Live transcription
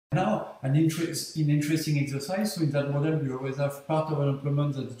Now, an interesting exercise. So in that model, you always have part of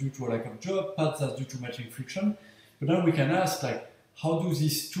unemployment that's due to a lack of job, part that's due to matching friction. But now we can ask, like, how do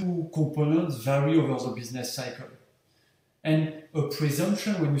these two components vary over the business cycle? And a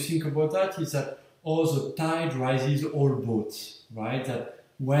presumption when you think about that is that the tide rises all boats, right? That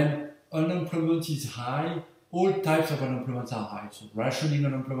when unemployment is high, all types of unemployment are high. So rationing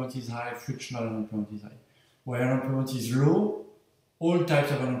unemployment is high, frictional unemployment is high. Where unemployment is low, all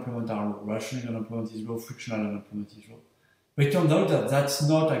types of unemployment are low. Rationing unemployment is low, frictional unemployment is low. But it turns out that that's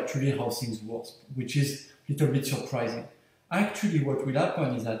not actually how things work, which is a little bit surprising. Actually, what will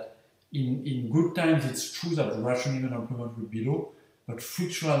happen is that in good times, it's true that rationing unemployment will be low, but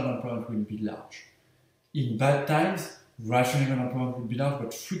frictional unemployment will be large. In bad times, rationing unemployment will be large,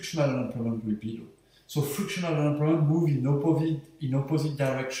 but frictional unemployment will be low. So frictional unemployment moves in opposite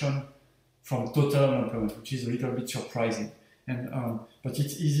direction from total unemployment, which is a little bit surprising. But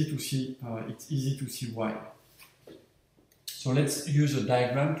it's easy to see. Why. So let's use a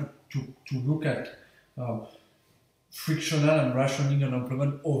diagram to look at frictional and rationing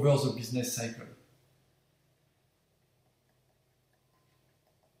unemployment over the business cycle.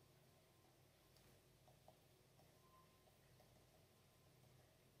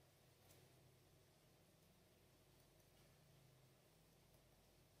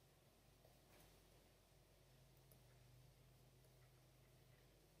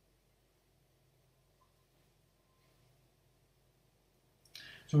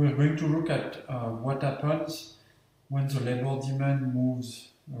 So we're going to look at what happens when the labor demand moves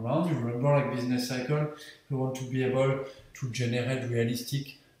around. You remember, like business cycle, we want to be able to generate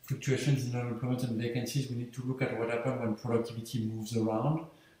realistic fluctuations in unemployment and vacancies. We need to look at what happens when productivity moves around.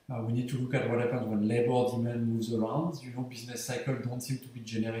 We need to look at what happens when labor demand moves around. You know, business cycle don't seem to be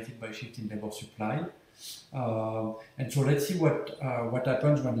generated by shift in labor supply. And so let's see what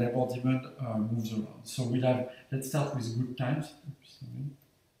happens when labor demand moves around. So let's start with good times. Oops, sorry.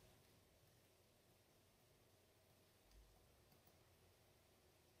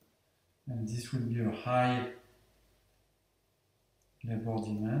 And this will be a high labor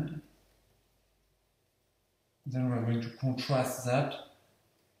demand. Then we're going to contrast that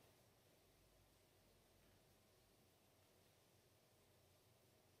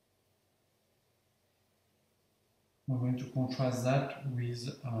with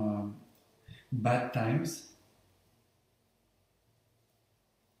bad times.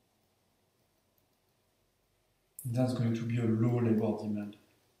 That's going to be a low labor demand.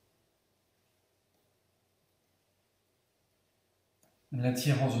 And let's see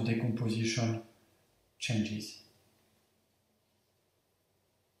how the decomposition changes.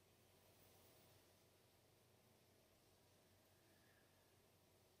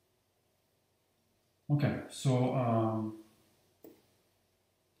 Okay, so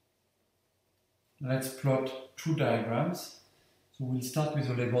let's plot two diagrams. So we'll start with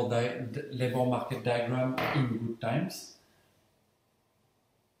the labor market diagram in good times.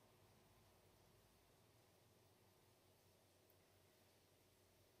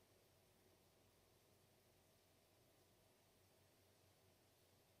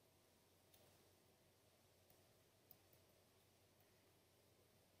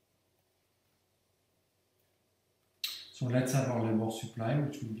 So let's have our labor supply,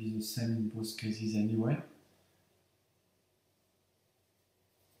 which will be the same in both cases anyway.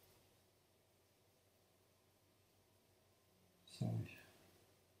 Sorry.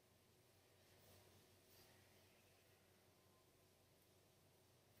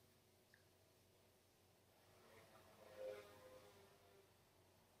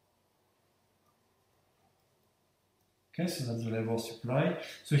 Okay, so that's the labor supply.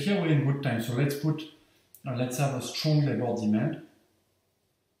 So here we're in good time. So let's have a strong labor demand.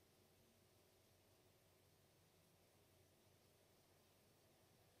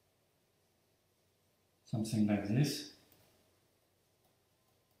 Something like this.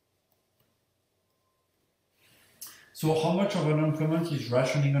 So how much of unemployment is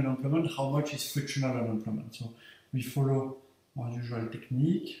rationing unemployment? How much is frictional unemployment? So we follow our usual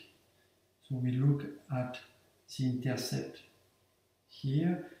technique. So we look at the intercept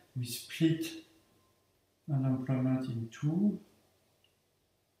here. We split unemployment in two.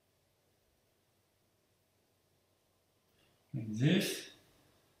 Like this.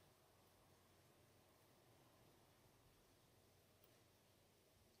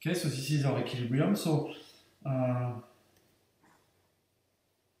 Okay, so this is our equilibrium. So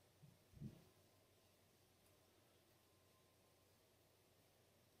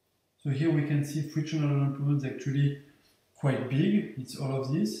here we can see frictional unemployment is actually quite big. It's all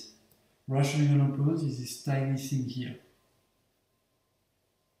of this. Rationing unemployment is this tiny thing here.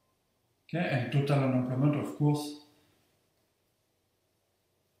 Okay, and total unemployment, of course,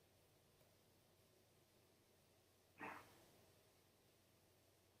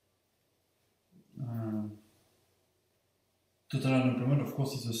 total unemployment, of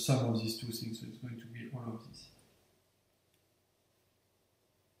course, is the sum of these two things, so it's going to be all of this.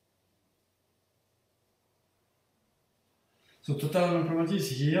 So total unemployment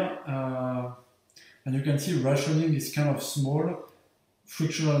is here, and you can see rationing is kind of small.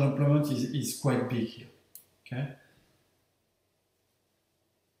 Frictional unemployment is quite big here. Okay.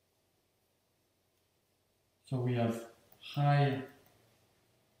 So we have high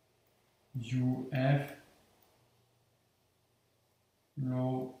UF,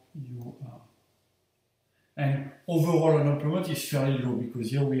 low UR. And overall unemployment is fairly low because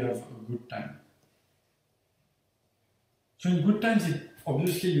here we have a good time. So in good times,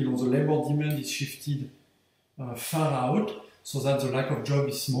 obviously, the labor demand is shifted far out, so that the lack of job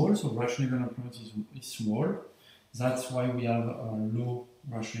is small, so rationing unemployment is small. That's why we have low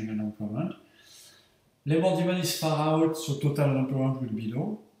rationing unemployment. Labor demand is far out, so total unemployment will be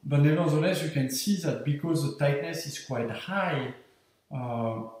low. But nevertheless, you can see that because the tightness is quite high,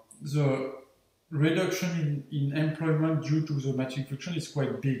 the reduction in employment due to the matching friction is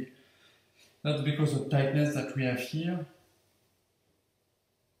quite big. That's because the tightness that we have here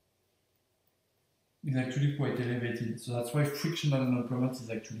is actually quite elevated. So that's why frictional unemployment is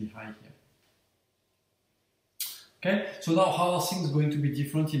actually high here. Okay, so now how are things going to be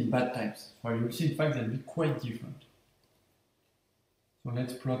different in bad times? Well, you'll see in fact they'll be quite different. So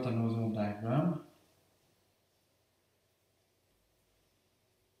let's plot another diagram.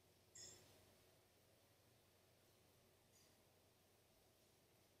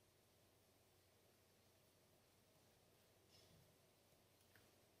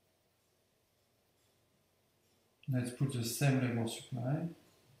 Let's put the same labor supply.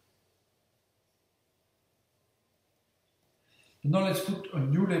 Now let's put a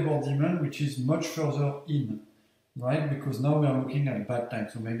new labor demand which is much further in, right? Because now we are looking at bad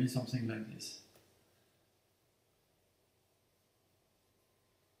times, so maybe something like this.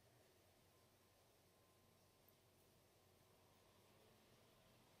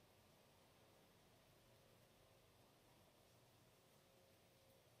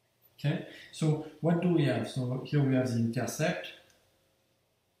 Okay, so what do we have? So here we have the intercept.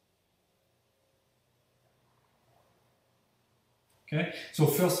 Okay, so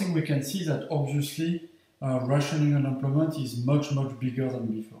first thing we can see that obviously rationing unemployment is much bigger than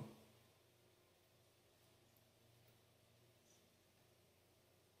before.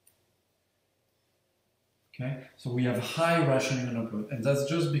 Okay, so we have high rationing unemployment, and that's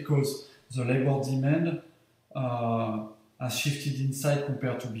just because the labor demand has shifted inside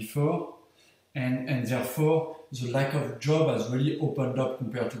compared to before, and therefore the lack of job has really opened up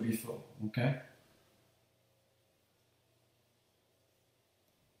compared to before. Okay.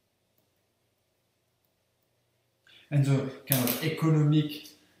 And the kind of economic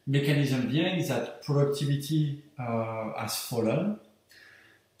mechanism behind is that productivity has fallen,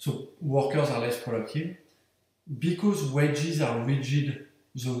 so workers are less productive. Because wages are rigid,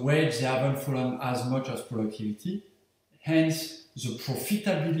 the wage they haven't fallen as much as productivity, hence the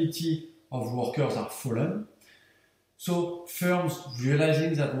profitability of workers are fallen. So firms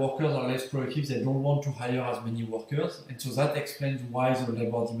realizing that workers are less productive, they don't want to hire as many workers, and so that explains why the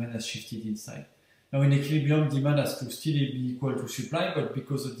labor demand has shifted inside. Now in equilibrium, demand has to still be equal to supply, but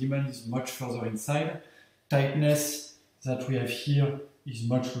because the demand is much further inside, tightness that we have here is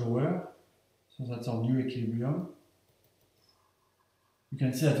much lower. So that's our new equilibrium. You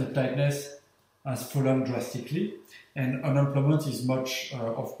can see that the tightness has fallen drastically, and unemployment is much,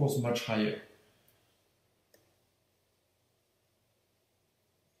 of course, much higher.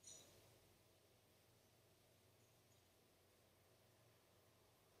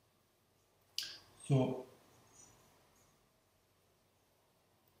 So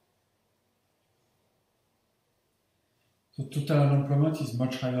total unemployment is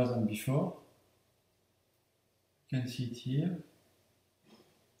much higher than before. You can see it here.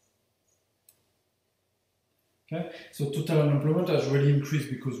 Okay, so total unemployment has really increased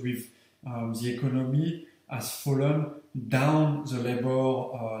because with the economy has fallen down the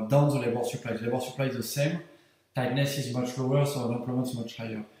labor supply. The labor supply is the same, tightness is much lower, so unemployment is much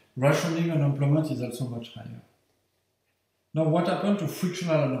higher. Rationing unemployment is also much higher. Now, what happened to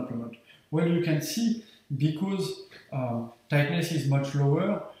frictional unemployment? Well, you can see because tightness is much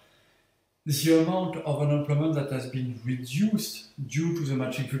lower, the amount of unemployment that has been reduced due to the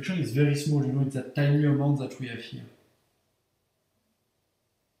matching friction is very small. You know, it's that tiny amount that we have here.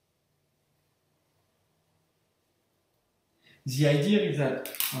 the idea is that,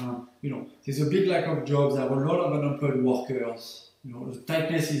 there's a big lack of jobs, there are a lot of unemployed workers, the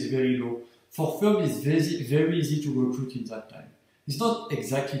tightness is very low. For firms, it's very, very easy to recruit in that time. It's not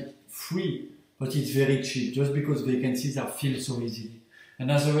exactly free, but it's very cheap, just because vacancies are filled so easily.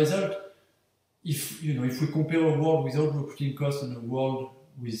 And as a result, if we compare a world without recruiting costs and a world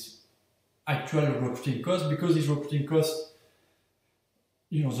with actual recruiting costs, because these recruiting costs,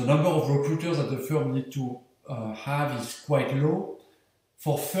 the number of recruiters that the firm need to have is quite low.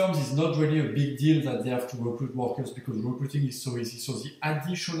 For firms, it's not really a big deal that they have to recruit workers because recruiting is so easy. So the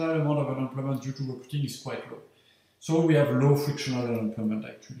additional amount of unemployment due to recruiting is quite low. So we have low frictional unemployment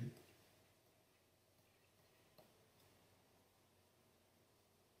actually.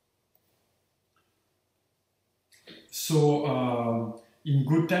 So in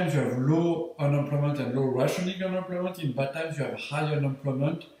good times you have low unemployment and low rationing unemployment. In bad times you have high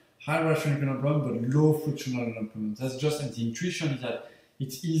unemployment, high rationing unemployment, but low frictional unemployment. That's just, and the intuition is that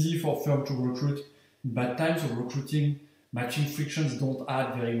it's easy for firms to recruit. In bad times of recruiting, matching frictions don't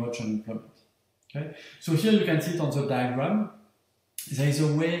add very much unemployment. Okay? So here you can see it on the diagram. There is a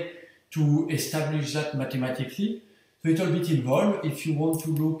way to establish that mathematically. So it's a bit involved. If you want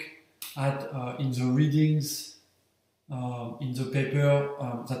to look at in the readings in the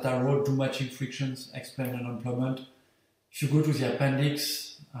paper that I wrote, Do Matching Frictions Explain Unemployment, if you go to the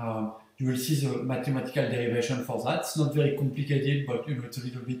appendix, you will see the mathematical derivation for that. It's not very complicated, but it's a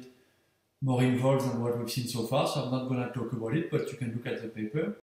little bit more involved than what we've seen so far, so I'm not going to talk about it, but you can look at the paper.